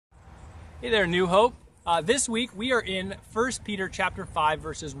Hey there, New Hope. This week we are in 1 Peter chapter 5,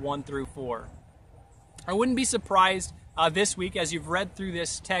 verses 1 through 4. I wouldn't be surprised this week as you've read through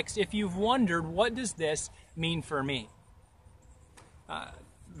this text if you've wondered, what does this mean for me?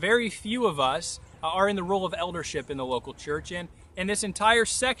 Very few of us are in the role of eldership in the local church, and in this entire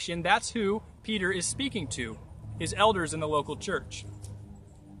section, that's who Peter is speaking to, his elders in the local church.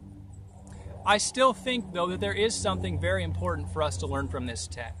 I still think, though, that there is something very important for us to learn from this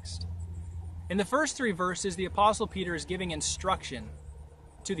text. In the first three verses, the Apostle Peter is giving instruction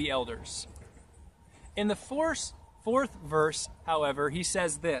to the elders. In the fourth verse, however, he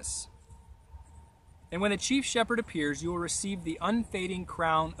says this: "And when the chief shepherd appears, you will receive the unfading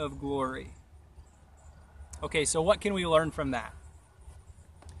crown of glory." Okay, so what can we learn from that?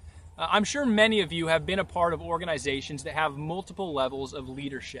 I'm sure many of you have been a part of organizations that have multiple levels of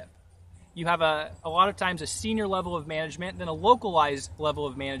leadership. You have a lot of times a senior level of management, then a localized level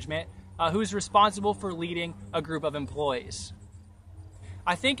of management, who's responsible for leading a group of employees.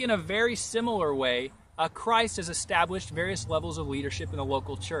 I think in a very similar way, Christ has established various levels of leadership in the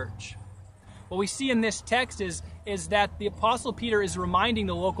local church. What we see in this text is that the Apostle Peter is reminding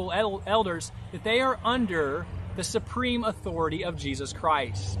the local elders that they are under the supreme authority of Jesus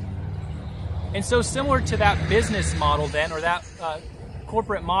Christ. And so similar to that business model then, or that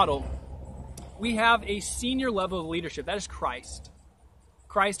corporate model, we have a senior level of leadership. That is Christ.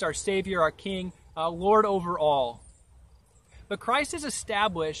 Christ, our Savior, our King, Lord over all. But Christ has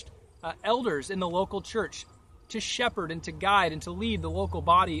established elders in the local church to shepherd and to guide and to lead the local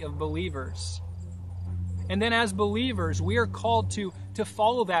body of believers. And then as believers, we are called to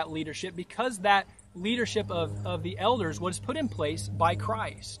follow that leadership, because that leadership of the elders was put in place by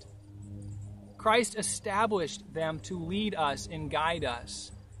Christ. Christ established them to lead us and guide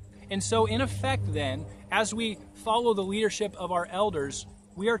us. And so in effect then, as we follow the leadership of our elders,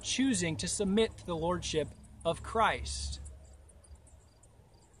 we are choosing to submit to the lordship of Christ.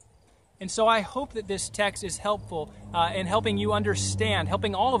 And so I hope that this text is helpful in helping you understand,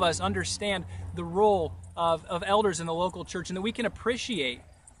 helping all of us understand the role of elders in the local church, and that we can appreciate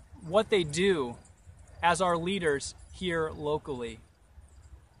what they do as our leaders here locally.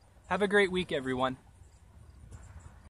 Have a great week, everyone.